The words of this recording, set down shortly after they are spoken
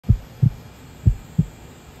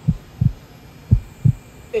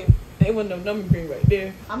It wasn't no number green right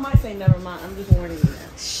there. I might say never mind. I'm just warning you now.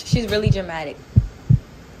 She's really dramatic.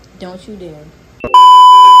 Don't you dare.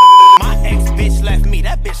 My ex bitch left me.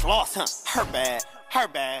 That bitch lost, huh? Her bad. Her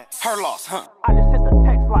bad. Her loss, huh? I just sent the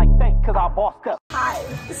text like thanks cause I bossed up. Hi.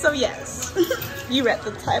 So yes, you read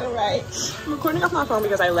the title right. I'm recording off my phone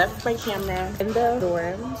because I left my camera in the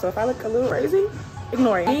dorm. So if I look a little crazy,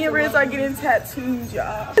 ignore it. Me and Riz are getting tattoos,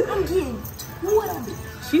 y'all. I'm getting two of them.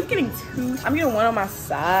 She's getting two. I'm getting one on my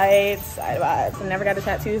side vibes. I never got a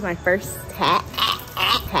tattoo. It's my first tat.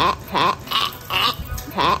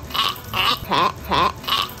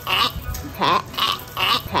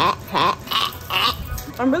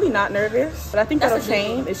 I'm really not nervous, but I think that'll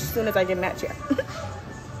change as soon as I get in that chair.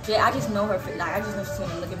 Yeah, I just know her. Like, I just know she's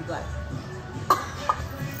gonna look at me like.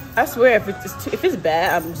 I swear, if it's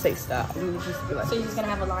bad, I'm gonna say stop. I'm just be like, so you're just gonna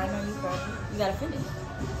have a line on you, bro? You gotta finish.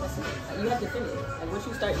 That's it. Like, you have to finish. Like, once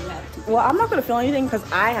you start, you have to. Well, I'm not gonna feel anything because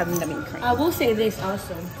I have numbing cream. I will say this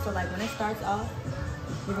also. So like when it starts off,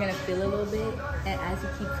 you're gonna feel a little bit, and as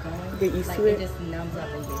it keeps going, get used to it. It just numbs up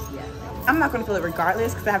and gets I'm not gonna feel it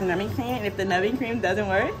regardless because I have numbing cream, and if the numbing cream doesn't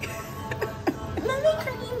work, numbing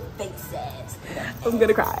cream fixes. I'm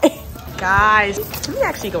gonna cry. Guys, let me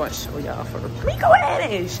actually go and show y'all. Let me go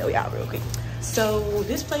ahead and show y'all real quick. So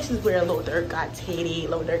this place is where Lil Durk got titty.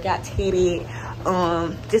 Lil Durk got titty.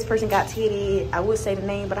 This person got titty. I would say the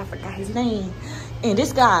name, but I forgot his name. And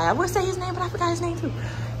this guy, I would say his name, but I forgot his name too.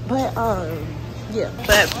 But yeah.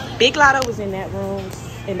 But Big Lotto was in that room,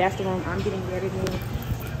 and that's the room I'm getting ready in.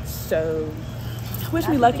 So wish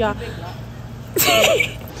me luck, y'all.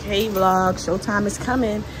 Hey vlog, showtime is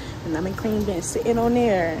coming, and numbing cream been sitting on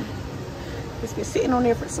there. It's been sitting on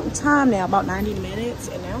there for some time now, about 90 minutes,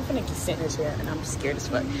 and now I'm gonna get sitting in this chair, and I'm scared as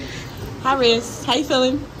fuck. Hi Riz, how you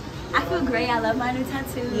feeling? I feel great. I love my new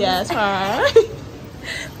tattoo. Yeah, it's fine.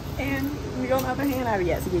 And we on the other hand, I have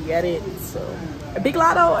yet to get it. So, Big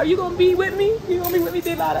Lotto, are you gonna be with me? You gonna be with me,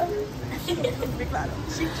 Big Lotto? Big Lotto.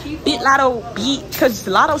 Big Lotto beat, cause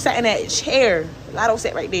Lotto sat in that chair. Lotto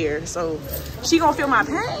sat right there, so she gonna feel my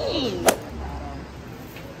pain.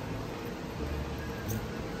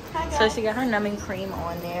 So she got her numbing cream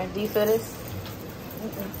on there. Do you feel this?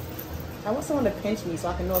 I want someone to pinch me so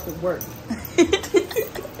I can know if it worked.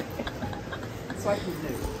 So I can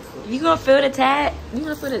do. You gonna feel the tat? You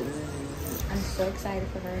gonna feel the? I'm so excited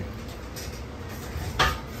for her.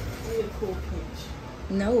 Need a cool pinch.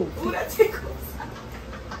 No. Ooh, that tickles.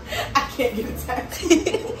 I can't get a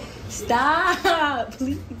tattoo. Stop,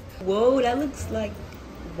 please. Whoa, that looks like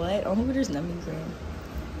what? Oh, there's numbing cream.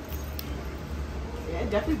 Yeah, it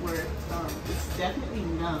definitely worked. It's definitely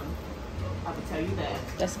numb. I can tell you that.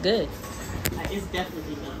 That's good. It's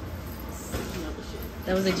definitely numb. It's numb as shit.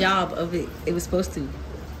 That was the job of it. It was supposed to.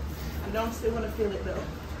 I know I'm still gonna feel it though.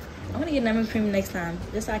 I want to get numbing cream next time,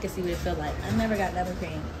 just so I can see what it felt like. I never got numbing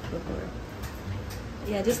cream before.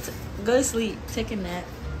 Yeah, just go to sleep, take a nap.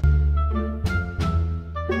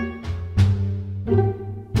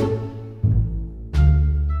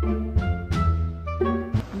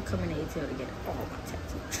 I'm coming to ATL to get all my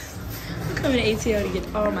tattoos. I'm coming to ATL to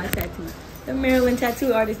get all my tattoos. The Maryland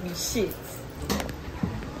tattoo artists be shits.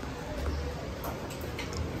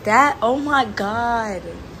 That, oh my God.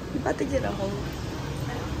 You about to get a whole.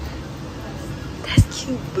 That's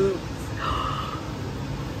cute boots.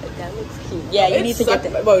 That looks cute. Yeah, you need to get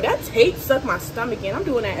that. Bro, that tape sucked my stomach in. I'm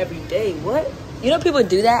doing that every day. What? You know people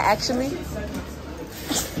do that actually?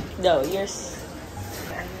 No, you're.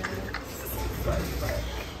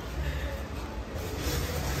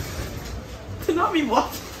 To not be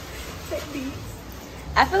watching. Take these.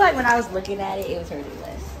 I feel like when I was looking at it, it was hurting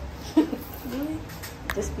less. Really?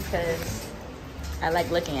 Just because I like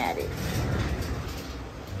looking at it.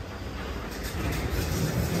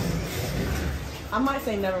 I might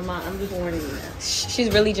say never mind. I'm just warning you now. She's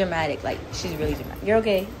really dramatic. Like, she's really dramatic. You're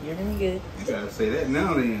okay. You're doing good. You gotta say that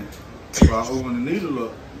now then. While holding the needle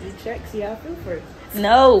up. You check, see how I feel first.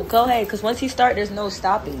 No, go ahead. Because once you start, there's no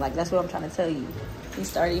stopping. Like, that's what I'm trying to tell you. You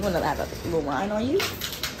started, you want to have a little line on you?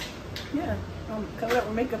 Yeah. I'm covered up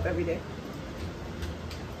with makeup every day.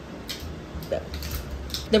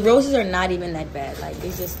 The roses are not even that bad. Like,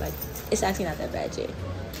 it's just like, it's actually not that bad, Jay.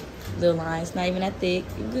 Little lines, not even that thick.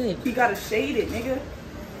 You're good. You gotta shade it, nigga.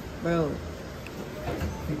 Bro.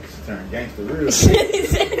 It's turned gangster real.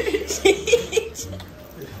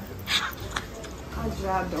 My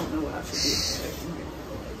job don't know what I should do.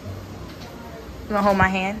 You wanna hold my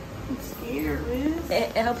hand? I'm scared, Riz.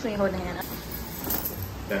 It helps me hold the hand up.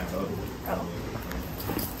 Down the other way. Oh.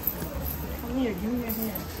 Come here, give me your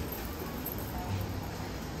hand.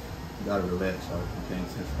 You gotta relax, so you can't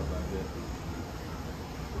say stuff like that.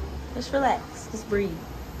 Just relax. Just breathe.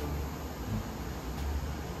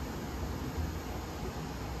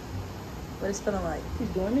 What it's feeling like? He's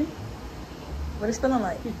doing it? What it's feeling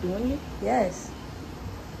like? He's doing it? Yes.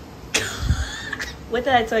 What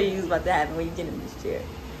did I tell you was about to happen when you get in this chair?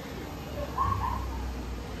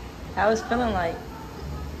 How it's feeling like?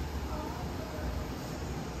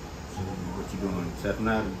 What you doing? Tapping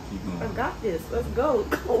out or keep going? I got this. Let's go.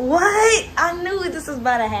 What? I knew this was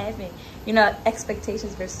about to happen. You know,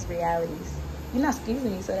 expectations versus realities. You're not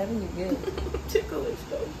squeezing me, so that means you're good. Ticklish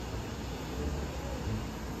though.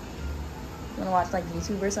 You wanna watch like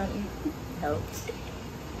YouTube or something? Helps.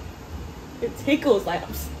 It tickles like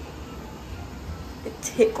I'm. It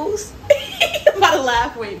tickles? I'm about to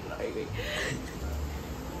laugh. Wait.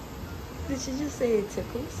 Did you just say it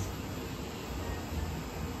tickles?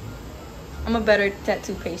 I'm a better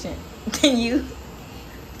tattoo patient than you.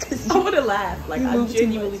 I want to laugh. Like, You I move too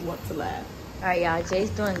genuinely much. want to laugh. Alright, y'all.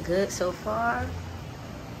 Jay's doing good so far.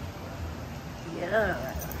 Yeah.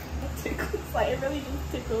 It tickles. Like, it really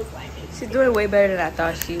just tickles. Like, it's She's doing way better than I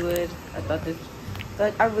thought she would. I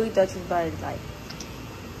really thought she was about to, like,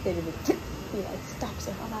 hit it with be like, stop,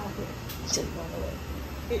 sir. I'm out of here. Just run away.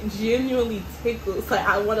 It genuinely tickles. Like,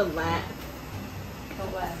 I want to laugh.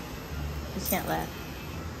 Don't laugh. You can't laugh.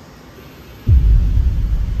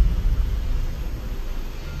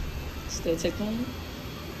 Still tickling you?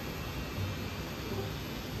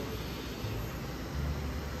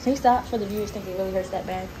 Can you stop for the viewers think it really hurts that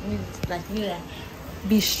bad? You need to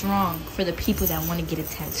be strong for the people that want to get a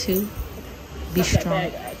tattoo. Be Not that strong.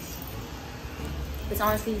 bad, guys. It's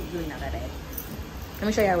honestly really not that bad. Let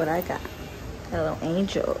me show y'all what I got. Got a little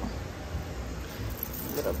angel.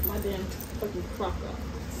 My damn fucking crock off.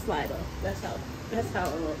 Slide off. That's how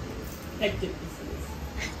hectic this is.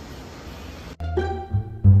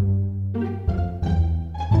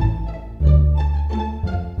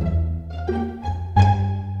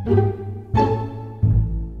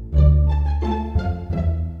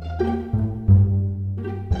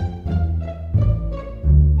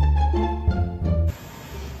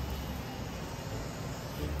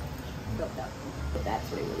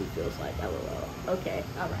 That's what it really feels like. LOL. Okay,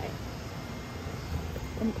 alright.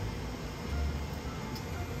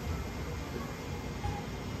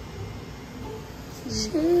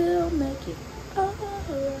 She'll make it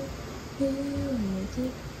alright. He'll make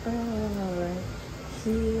it alright.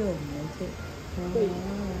 She'll make it alright.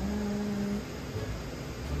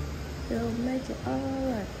 He'll make it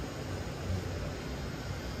alright.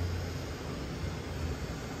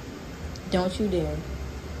 Don't you dare.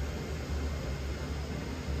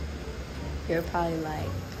 You're probably like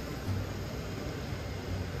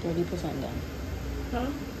 30% done. Huh?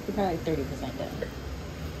 You're probably like 30% done.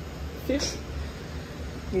 50?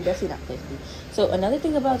 You're definitely not 50. So another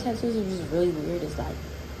thing about tattoos which is really weird is like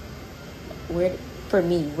for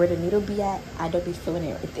me, where the needle be at, I don't be feeling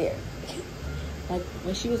it right there. Like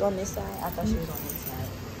when she was on this side, I thought she was on this side.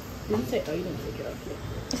 Did you say, oh, you didn't take it off yet?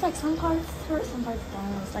 It's like some parts hurt, some parts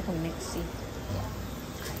don't. It's like a mix. See? Yeah.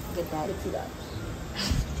 Get that. Get $2.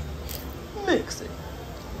 Mix it.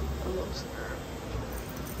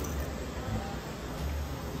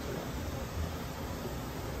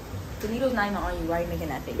 The needle's not even on you. Why are you making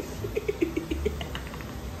that face?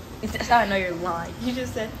 That's how I know you're lying. You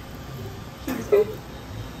just said, keep this open.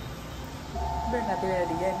 You better not do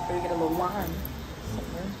that again before you get a little line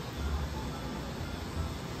somewhere.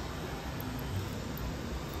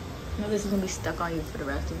 You know this is going to be stuck on you for the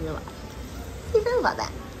rest of your life. How do you feel about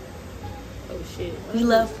that? Oh shit. We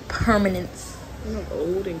love permanence. When I'm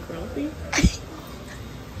old and grumpy?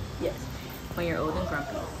 Yes. When you're old and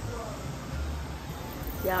grumpy.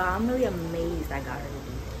 Yeah, I'm really amazed I got her to do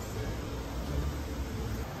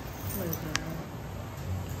this.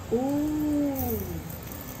 Ooh.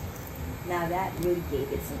 Now that really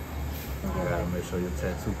gave it some. You gotta make sure your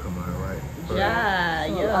tattoo come out right. Yeah,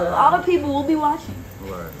 So yeah. a lot of people will be watching.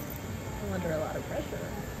 Right. I'm under a lot of pressure.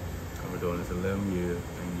 I've been doing this 11 years.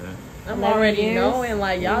 Ain't that? I'm 11 already years? knowing,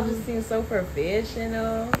 like, y'all just seem so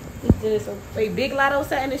professional. We did it so. Wait, Big Lotto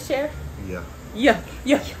sat in this chair? Yeah. Yeah.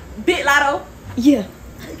 Big Lotto. Yeah.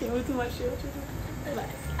 I can't wait too much shit.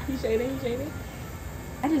 Relax. He shading.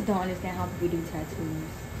 I just don't understand how people do tattoos.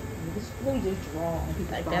 It's really just draw on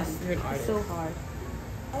people's Like, bodies. that's your It's so hard.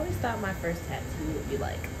 I always thought my first tattoo would be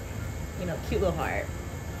like, cute little heart.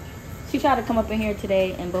 She tried to come up in here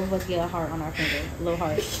today and both of us get a heart on our finger. A little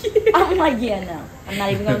heart. I'm like, yeah, no. I'm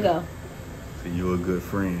not even gonna go. So you a good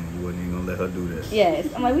friend. You wasn't even gonna let her do that. Yes.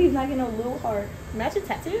 I'm like, we're not getting a little heart. Matching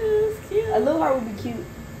tattoos. Cute. A little heart would be cute,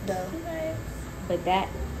 though. Nice. But that,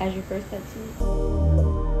 as your first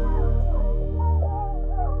tattoo.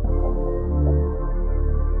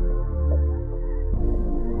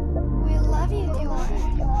 We love you, Dior.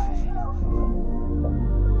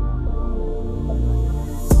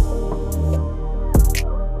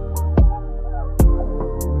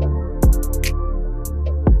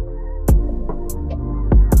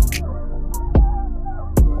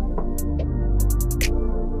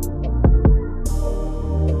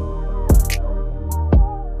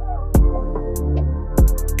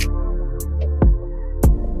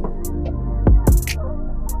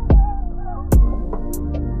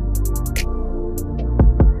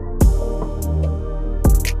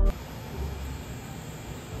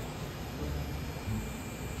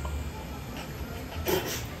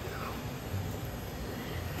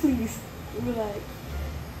 Please. You be like,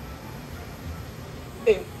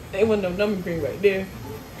 They want no number green right there.